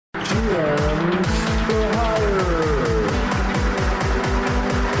GMs for Hire.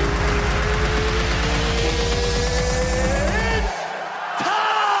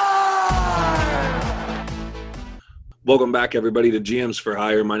 Welcome back, everybody, to GMs for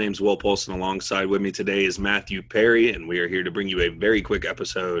Hire. My name's Will Polson. Alongside with me today is Matthew Perry, and we are here to bring you a very quick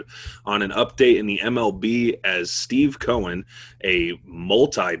episode on an update in the MLB as Steve Cohen, a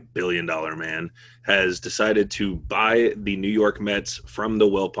multi-billion-dollar man, has decided to buy the New York Mets from the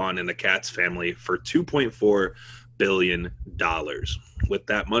Wilpon and the Katz family for $2.4 billion. With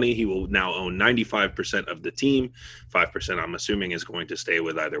that money, he will now own 95% of the team. 5%, I'm assuming, is going to stay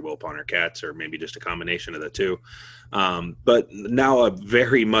with either Wilpon or Katz, or maybe just a combination of the two. But now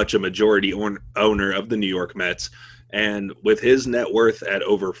very much a majority owner of the New York Mets. And with his net worth at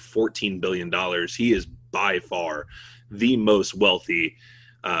over $14 billion, he is by far the most wealthy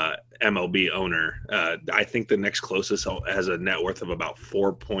MLB owner. I think the next closest has a net worth of about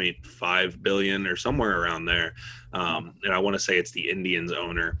 $4.5 billion or somewhere around there. And I want to say it's the Indians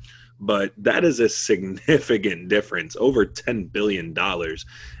owner. But that is a significant difference, over $10 billion.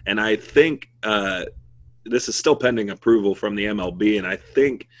 And I think this is still pending approval from the MLB. And I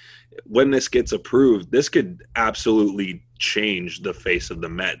think when this gets approved, this could absolutely change the face of the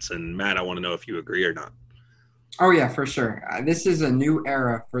Mets. And Matt, I want to know if you agree or not. Oh, yeah, for sure. This is a new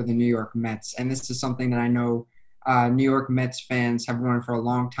era for the New York Mets, and this is something that I know New York Mets fans have wanted for a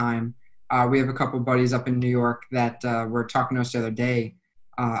long time. We have a couple buddies up in New York that were talking to us the other day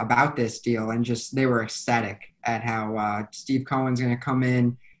about this deal, and just they were ecstatic at how Steve Cohen's going to come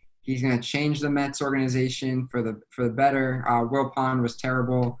in. He's going to change the Mets organization for the better. Wilpon was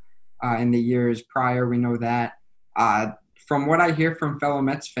terrible in the years prior. We know that. From what I hear from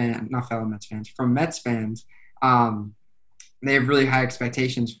Mets fans, they have really high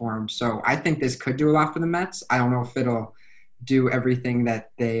expectations for him. So I think this could do a lot for the Mets. I don't know if it'll do everything that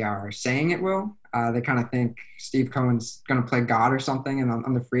they are saying it will. They kind of think Steve Cohen's going to play God or something and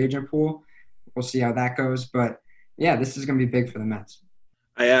on the free agent pool. We'll see how that goes. But, yeah, this is going to be big for the Mets.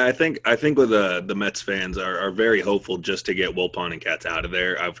 I think with the Mets fans are very hopeful just to get Wilpon and Katz out of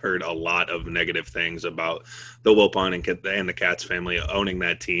there. I've heard a lot of negative things about the Wilpon and the Katz family owning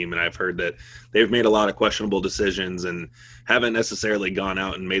that team, and I've heard that they've made a lot of questionable decisions and haven't necessarily gone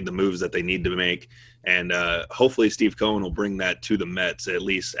out and made the moves that they need to make. And hopefully Steve Cohen will bring that to the Mets. At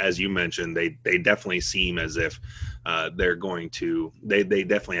least, as you mentioned, they definitely seem as if they're going to – they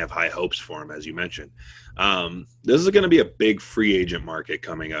definitely have high hopes for him, as you mentioned. This is going to be a big free agent market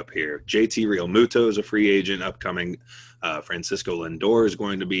coming up here. JT Realmuto is a free agent upcoming. Francisco Lindor is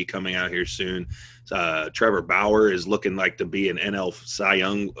going to be coming out here soon. Trevor Bauer is looking like to be an NL Cy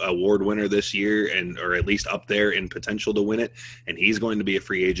Young Award winner this year, or at least up there in potential to win it. And he's going to be a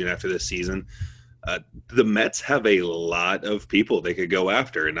free agent after this season. The Mets have a lot of people they could go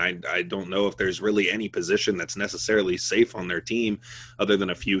after, and I don't know if there's really any position that's necessarily safe on their team other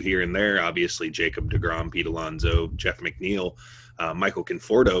than a few here and there. Obviously, Jacob deGrom, Pete Alonso, Jeff McNeil, Michael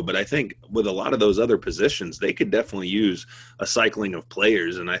Conforto. But I think with a lot of those other positions, they could definitely use a cycling of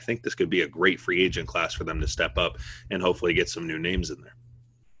players, and I think this could be a great free agent class for them to step up and hopefully get some new names in there.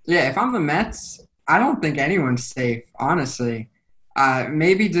 Yeah, if I'm the Mets, I don't think anyone's safe, honestly.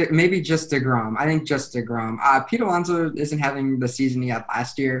 Maybe just deGrom. I think just deGrom. Pete Alonso isn't having the season he had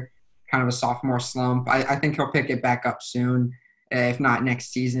last year, kind of a sophomore slump. I think he'll pick it back up soon, if not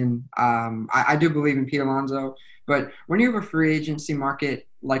next season. I do believe in Pete Alonso, but when you have a free agency market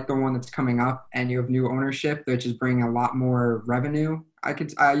like the one that's coming up and you have new ownership, which is bringing a lot more revenue,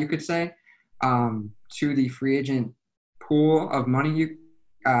 you could say, to the free agent pool of money, you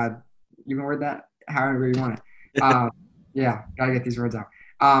can word that however you want it. Yeah, got to get these words out.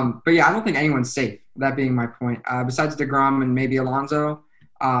 But, yeah, I don't think anyone's safe, that being my point. Besides deGrom and maybe Alonso,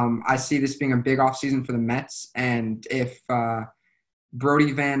 I see this being a big offseason for the Mets. And if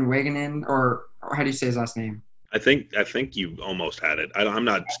Brody Van Wagenen, or how do you say his last name? I think you almost had it. I'm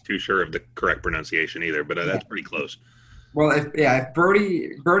not too sure of the correct pronunciation either, but that's pretty close. Well, if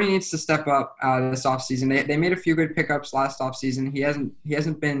Brody needs to step up this offseason, they made a few good pickups last offseason. He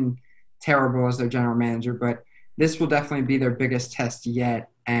hasn't been terrible as their general manager, but this will definitely be their biggest test yet.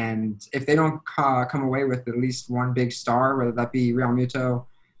 And if they don't come away with at least one big star, whether that be Realmuto,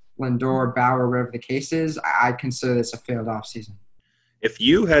 Lindor, Bauer, whatever the case is, I consider this a failed offseason. If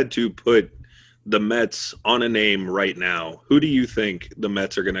you had to put the Mets on a name right now, who do you think the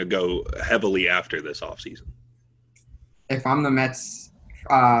Mets are going to go heavily after this offseason? If I'm the Mets,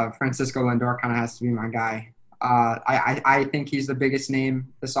 Francisco Lindor kind of has to be my guy. I think he's the biggest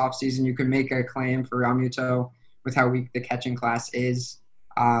name this offseason. You could make a claim for Realmuto with how weak the catching class is.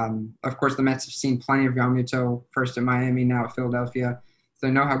 Of course, the Mets have seen plenty of Realmuto, first in Miami, now at Philadelphia.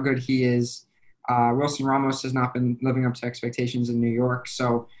 They know how good he is. Wilson Ramos has not been living up to expectations in New York,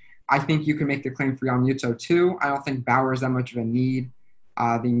 so I think you can make the claim for Yamamoto too. I don't think Bauer is that much of a need.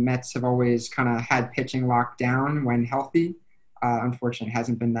 The Mets have always kind of had pitching locked down when healthy. Unfortunately, it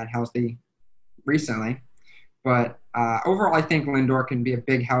hasn't been that healthy recently. But overall, I think Lindor can be a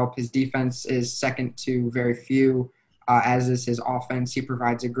big help. His defense is second to very few, as is his offense. He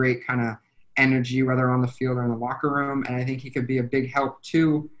provides a great kind of energy, whether on the field or in the locker room. And I think he could be a big help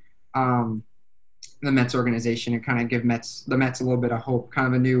to the Mets organization and kind of give the Mets a little bit of hope, kind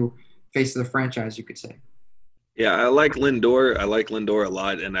of a new face of the franchise, you could say. Yeah, I like Lindor. I like Lindor a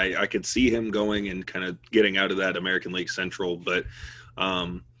lot, and I could see him going and kind of getting out of that American League Central. But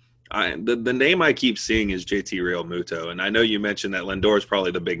the name I keep seeing is JT Realmuto, and I know you mentioned that Lindor is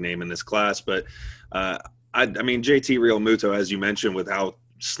probably the big name in this class, but I mean JT Realmuto, as you mentioned, with how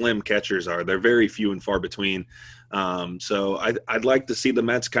slim catchers are, they're very few and far between. So I'd like to see the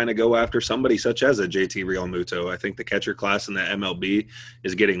Mets kind of go after somebody such as a JT Realmuto. I think the catcher class in the MLB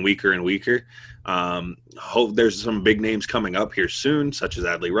is getting weaker and weaker. Hope there's some big names coming up here soon, such as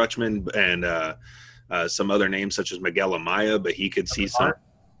Adley Rutschman and some other names such as Miguel Amaya, but he could see some.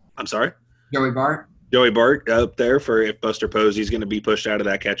 I'm sorry? Joey Bart up there for if Buster Posey's going to be pushed out of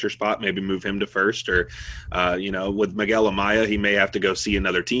that catcher spot, maybe move him to first. Or, with Miguel Amaya, he may have to go see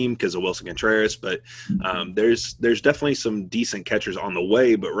another team because of Wilson Contreras. But there's definitely some decent catchers on the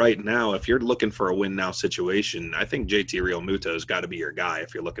way. But right now, if you're looking for a win-now situation, I think JT Realmuto has got to be your guy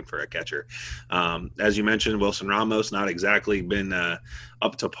if you're looking for a catcher. As you mentioned, Wilson Ramos, not exactly been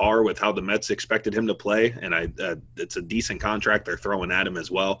up to par with how the Mets expected him to play. And it's a decent contract they're throwing at him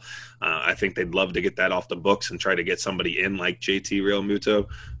as well. I think they'd love to get that off the books and try to get somebody in like JT Realmuto,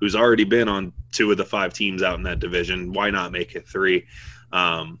 who's already been on 2 of the 5 teams out in that division. Why not make it 3?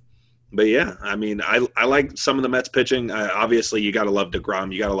 But yeah, I mean, I like some of the Mets pitching. Obviously, you got to love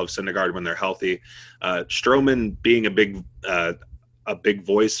DeGrom. You got to love Syndergaard when they're healthy. Stroman being a big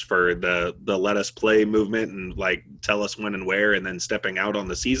voice for the let us play movement and like tell us when and where, and then stepping out on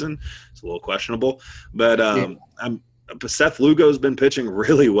the season. It's a little questionable, but Seth Lugo's been pitching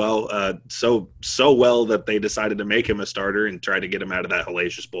really well, so well that they decided to make him a starter and try to get him out of that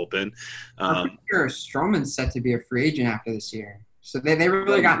hellacious bullpen. I'm pretty sure Stroman's set to be a free agent after this year, so they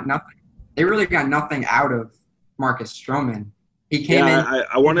really got nothing. They really got nothing out of Marcus Stroman. He came in.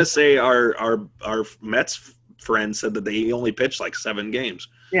 I want to say our Mets friend said that he only pitched like 7 games.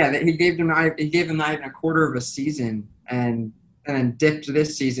 Yeah, he gave them not even a quarter of a season, and then dipped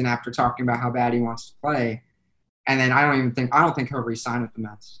this season after talking about how bad he wants to play. And then I don't think he'll re-sign with the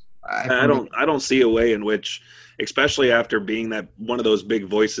Mets. I don't see a way in which, especially after being that one of those big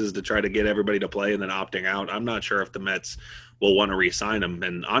voices to try to get everybody to play and then opting out, I'm not sure if the Mets will want to re-sign him.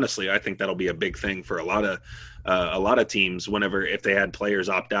 And honestly, I think that'll be a big thing for a lot of teams whenever, if they had players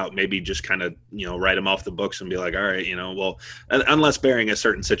opt out, maybe just kind of, write them off the books and be like, all right, well, unless bearing a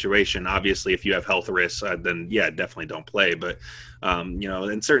certain situation, obviously if you have health risks, then yeah, definitely don't play. But,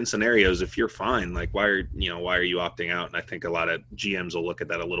 in certain scenarios, if you're fine, like why are you opting out? And I think a lot of GMs will look at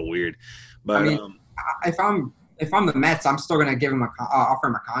that a little weird, but I mean, if I'm the Mets, I'm still going to give him offer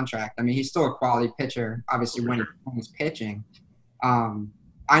him a contract. I mean, he's still a quality pitcher, obviously when he's pitching.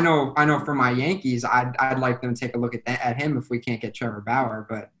 I know for my Yankees, I'd like them to take a look at him if we can't get Trevor Bauer,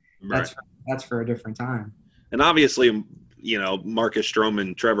 but that's for a different time. And obviously, Marcus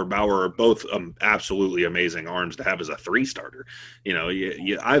Stroman, Trevor Bauer are both absolutely amazing arms to have as a 3-starter.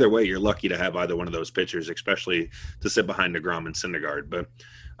 Either way, you're lucky to have either one of those pitchers, especially to sit behind DeGrom and Syndergaard. But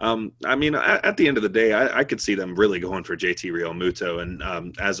I mean, at the end of the day, I could see them really going for JT Realmuto. And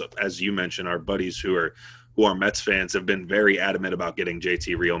as you mentioned, our buddies who are Mets fans have been very adamant about getting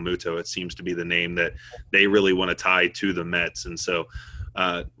JT Realmuto. It seems to be the name that they really want to tie to the Mets. And so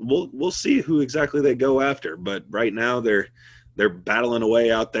we'll see who exactly they go after. But right now they're battling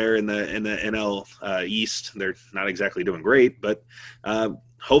away out there in the NL East. They're not exactly doing great, but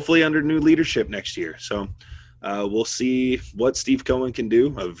hopefully under new leadership next year. So we'll see what Steve Cohen can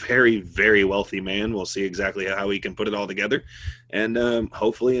do. A very, very wealthy man. We'll see exactly how he can put it all together. And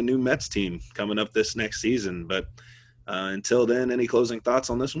hopefully a new Mets team coming up this next season. But until then, any closing thoughts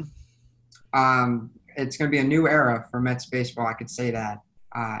on this one? It's going to be a new era for Mets baseball, I could say that.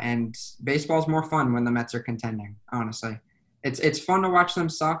 And baseball's more fun when the Mets are contending, honestly. It's fun to watch them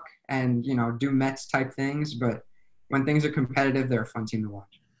suck and, do Mets-type things. But when things are competitive, they're a fun team to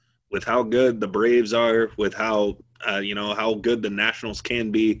watch. With how good the Braves are, with how how good the Nationals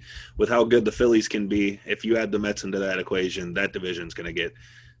can be, with how good the Phillies can be, if you add the Mets into that equation, that division's going to get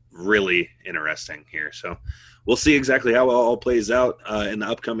really interesting here. So we'll see exactly how it all plays out in the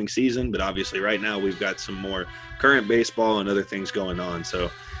upcoming season. But obviously right now we've got some more current baseball and other things going on. So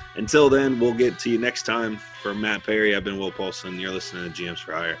until then, we'll get to you next time. For Matt Perry, I've been Will Paulson. You're listening to GMs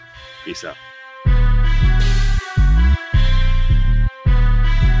for Hire. Peace out.